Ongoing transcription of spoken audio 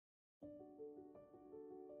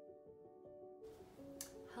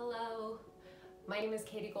My name is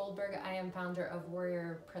Katie Goldberg. I am founder of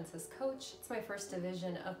Warrior Princess Coach. It's my first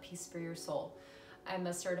division of Peace for Your Soul. I'm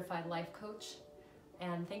a certified life coach,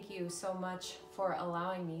 and thank you so much for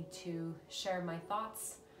allowing me to share my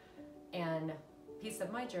thoughts and piece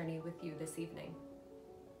of my journey with you this evening.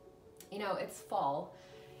 You know, it's fall.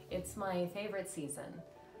 It's my favorite season.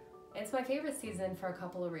 It's my favorite season for a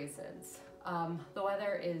couple of reasons. The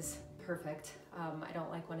weather is perfect. I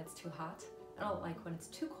don't like when it's too hot. I don't like when it's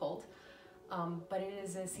too cold. But it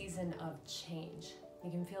is a season of change.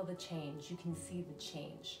 You can feel the change. You can see the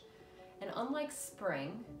change. And unlike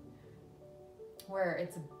spring, where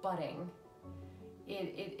it's budding,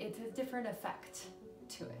 it's a different effect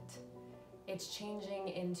to it. It's changing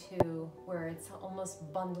into where it's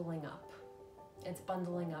almost bundling up. It's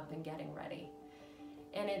bundling up and getting ready.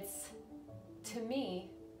 And it's, to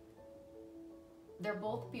me, they're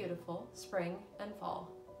both beautiful, spring and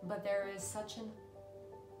fall, but there is such an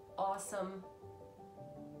awesome,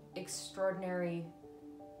 extraordinary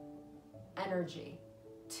energy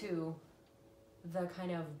to the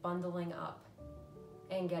kind of bundling up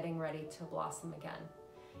and getting ready to blossom again.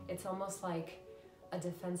 It's almost like a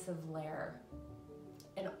defensive layer,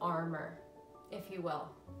 an armor, if you will,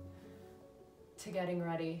 to getting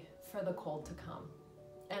ready for the cold to come.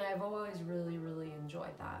 And I've always really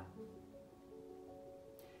enjoyed that.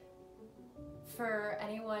 For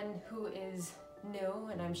anyone who is new,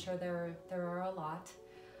 and I'm sure there are a lot,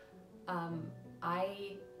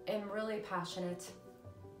 I am really passionate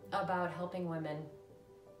about helping women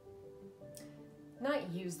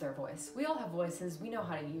not use their voice. We all have voices, we know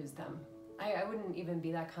how to use them. I wouldn't even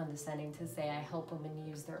be that condescending to say I help women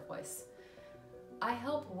use their voice. I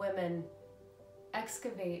help women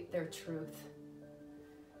excavate their truth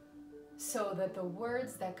so that the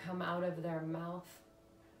words that come out of their mouth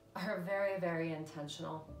are very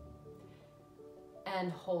intentional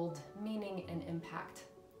and hold meaning and impact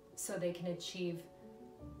so they can achieve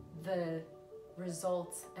the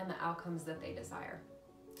results and the outcomes that they desire.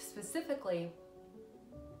 Specifically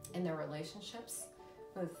in their relationships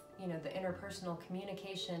with, the interpersonal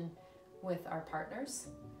communication with our partners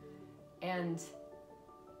and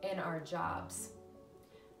in our jobs.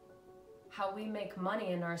 How we make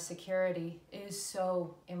money in our security is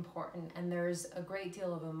so important, and there's a great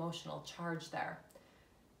deal of emotional charge there.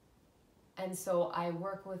 And so I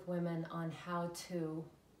work with women on how to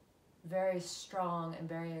very strong and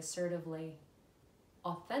very assertively,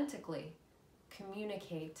 authentically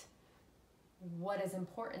communicate what is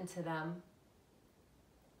important to them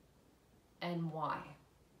and why,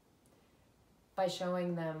 by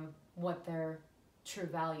showing them what their true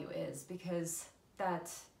value is, because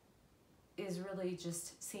that is really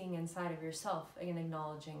just seeing inside of yourself and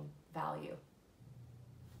acknowledging value.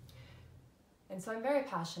 And so I'm very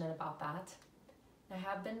passionate about that. I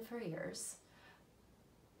have been for years.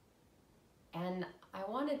 And I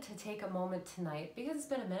wanted to take a moment tonight, because it's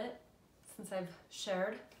been a minute since I've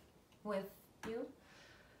shared with you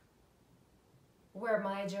where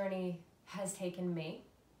my journey has taken me.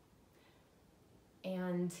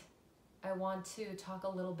 And I want to talk a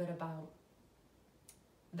little bit about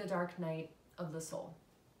the dark night of the soul.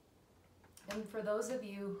 And for those of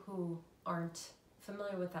you who aren't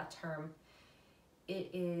familiar with that term, it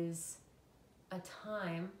is a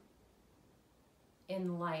time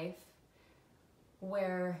in life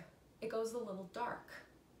where it goes a little dark,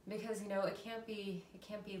 because it can't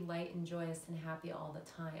be light and joyous and happy all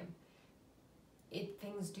the time.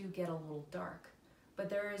 Things do get a little dark, but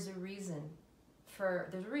there's a reason for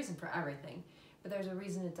everything, but there's a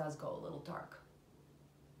reason it does go a little dark.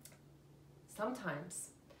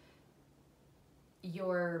 Sometimes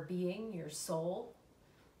your being, your soul,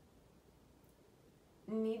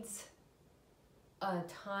 needs a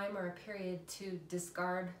time or a period to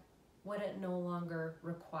discard what it no longer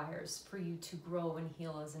requires for you to grow and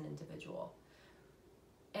heal as an individual.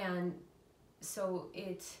 And so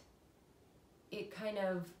it kind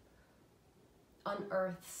of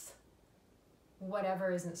unearths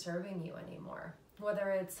whatever isn't serving you anymore, whether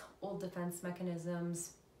it's old defense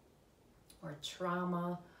mechanisms or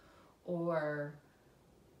trauma or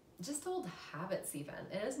just old habits even.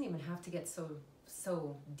 It doesn't even have to get so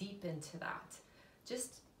deep into that.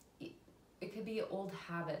 Just, it could be old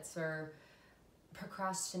habits or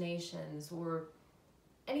procrastinations or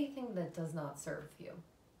anything that does not serve you.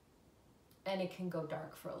 And it can go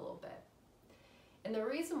dark for a little bit. And the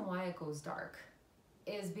reason why it goes dark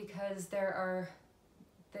is because there are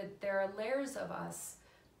layers of us,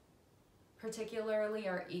 particularly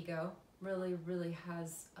our ego, really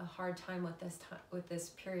has a hard time with this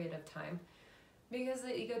period of time, because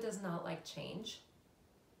the ego does not like change.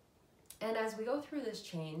 And as we go through this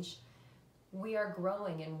change, we are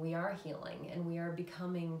growing and we are healing and we are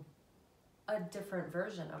becoming a different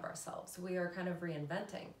version of ourselves. We are kind of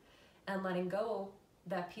reinventing and letting go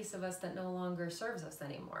that piece of us that no longer serves us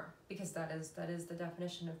anymore, because that is the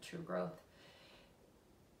definition of true growth.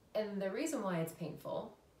 And the reason why it's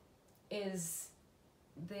painful is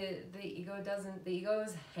the ego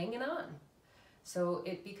is hanging on. So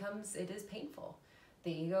it is painful.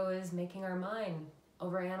 The ego is making our mind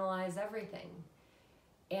overanalyze everything.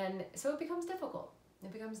 And so it becomes difficult.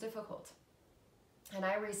 And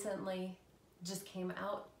I recently just came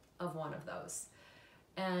out of one of those.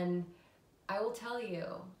 And I will tell you,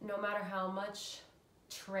 no matter how much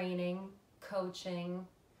training, coaching,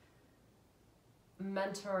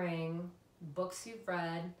 mentoring, books you've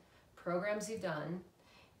read, programs you've done,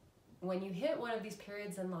 when you hit one of these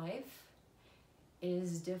periods in life, it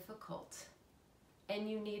is difficult. And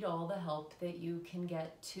you need all the help that you can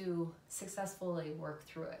get to successfully work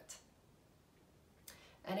through it.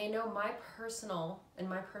 And I know my personal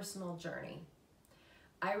journey,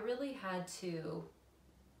 I really had to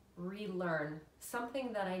relearn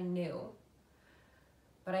something that I knew,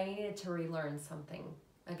 but I needed to relearn something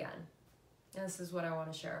again. And this is what I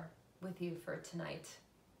want to share with you for tonight.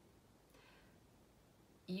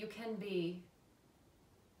 You can be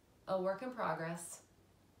a work in progress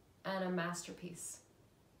and a masterpiece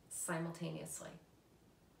simultaneously.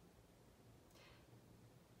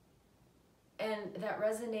 And that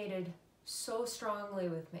resonated so strongly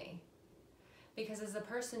with me, because as a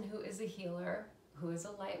person who is a healer, who is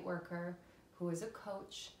a light worker, who is a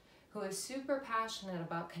coach, who is super passionate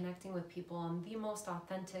about connecting with people on the most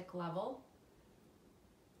authentic level,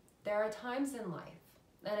 there are times in life,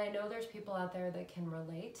 and I know there's people out there that can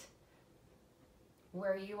relate,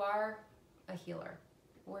 where you are a healer,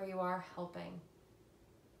 where you are helping,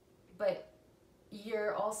 but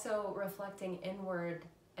you're also reflecting inward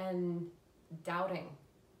and doubting.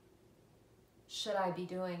 Should I be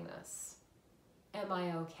doing this? Am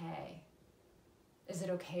I okay? Is it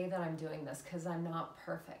okay that I'm doing this because I'm not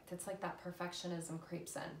perfect? It's like that perfectionism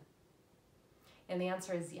creeps in. And the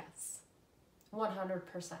answer is yes,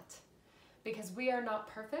 100%. Because we are not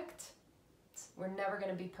perfect. We're never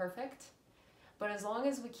going to be perfect. But as long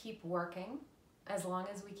as we keep working, as long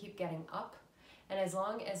as we keep getting up, and as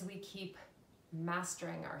long as we keep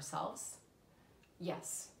mastering ourselves,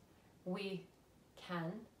 yes, we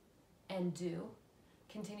can and do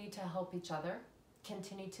continue to help each other,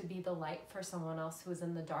 continue to be the light for someone else who is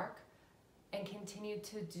in the dark, and continue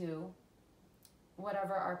to do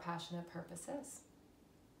whatever our passionate purpose is.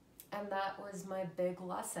 And that was my big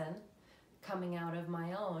lesson coming out of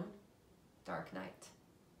my own dark night.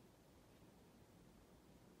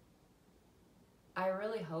 I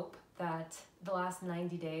really hope that the last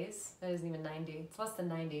 90 days, that isn't even 90, it's less than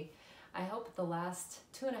 90, I hope the last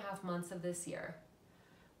 2.5 months of this year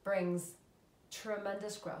brings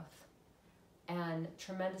tremendous growth and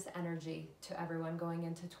tremendous energy to everyone going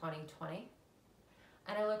into 2020.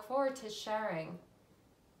 And I look forward to sharing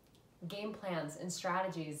game plans and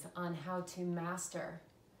strategies on how to master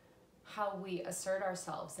how we assert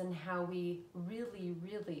ourselves and how we really,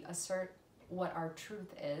 really assert what our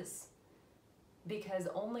truth is. Because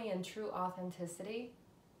only in true authenticity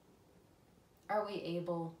are we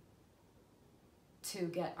able to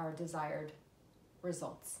get our desired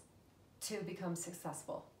results, to become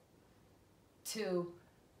successful, to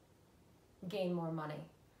gain more money,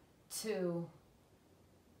 to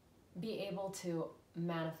be able to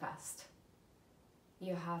manifest.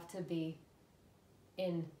 You have to be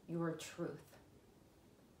in your truth.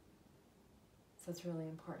 So it's really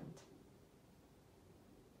important.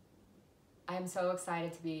 I'm so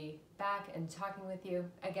excited to be back and talking with you.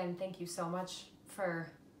 Again, thank you so much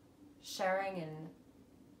for sharing and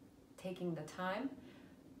taking the time.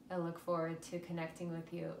 I look forward to connecting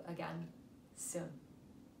with you again soon.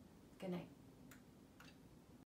 Good night.